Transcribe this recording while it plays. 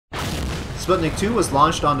Sputnik 2 was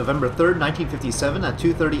launched on November 3, 1957 at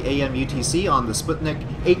 2:30 a.m. UTC on the Sputnik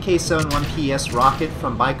 8K71PS rocket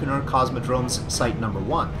from Baikonur Cosmodrome's Site Number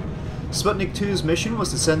 1. Sputnik 2's mission was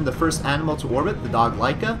to send the first animal to orbit, the dog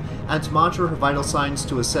Laika, and to monitor her vital signs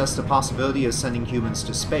to assess the possibility of sending humans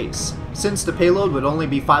to space. Since the payload would only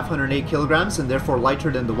be 508 kilograms and therefore lighter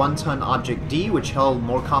than the 1-ton Object D, which held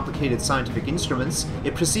more complicated scientific instruments,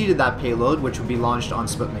 it preceded that payload, which would be launched on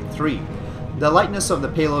Sputnik 3. The lightness of the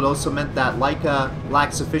payload also meant that Laika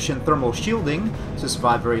lacked sufficient thermal shielding to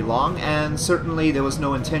survive very long, and certainly there was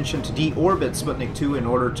no intention to deorbit Sputnik 2 in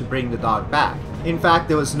order to bring the dog back. In fact,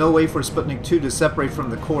 there was no way for Sputnik 2 to separate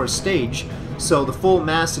from the core stage, so the full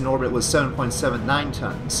mass in orbit was 7.79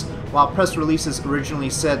 tons. While press releases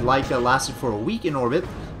originally said Laika lasted for a week in orbit,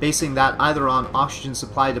 basing that either on oxygen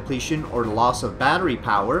supply depletion or the loss of battery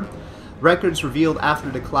power, records revealed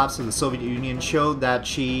after the collapse of the Soviet Union showed that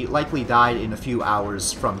she likely died in a few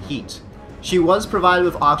hours from heat. She was provided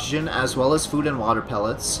with oxygen as well as food and water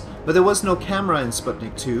pellets, but there was no camera in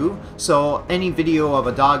Sputnik 2, so any video of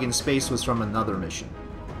a dog in space was from another mission.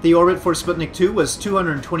 The orbit for Sputnik 2 was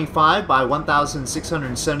 225 by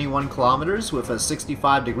 1,671 kilometers with a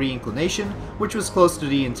 65-degree inclination, which was close to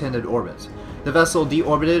the intended orbit. The vessel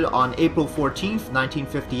deorbited on April 14,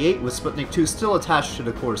 1958, with Sputnik 2 still attached to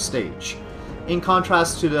the core stage. In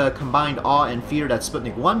contrast to the combined awe and fear that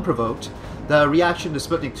Sputnik 1 provoked, the reaction to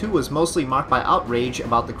Sputnik 2 was mostly marked by outrage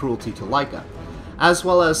about the cruelty to Laika, as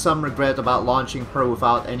well as some regret about launching her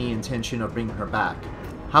without any intention of bringing her back.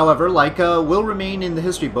 However, Laika will remain in the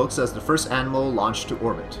history books as the first animal launched to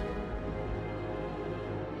orbit.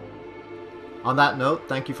 On that note,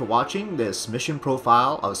 thank you for watching this mission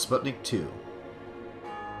profile of Sputnik 2.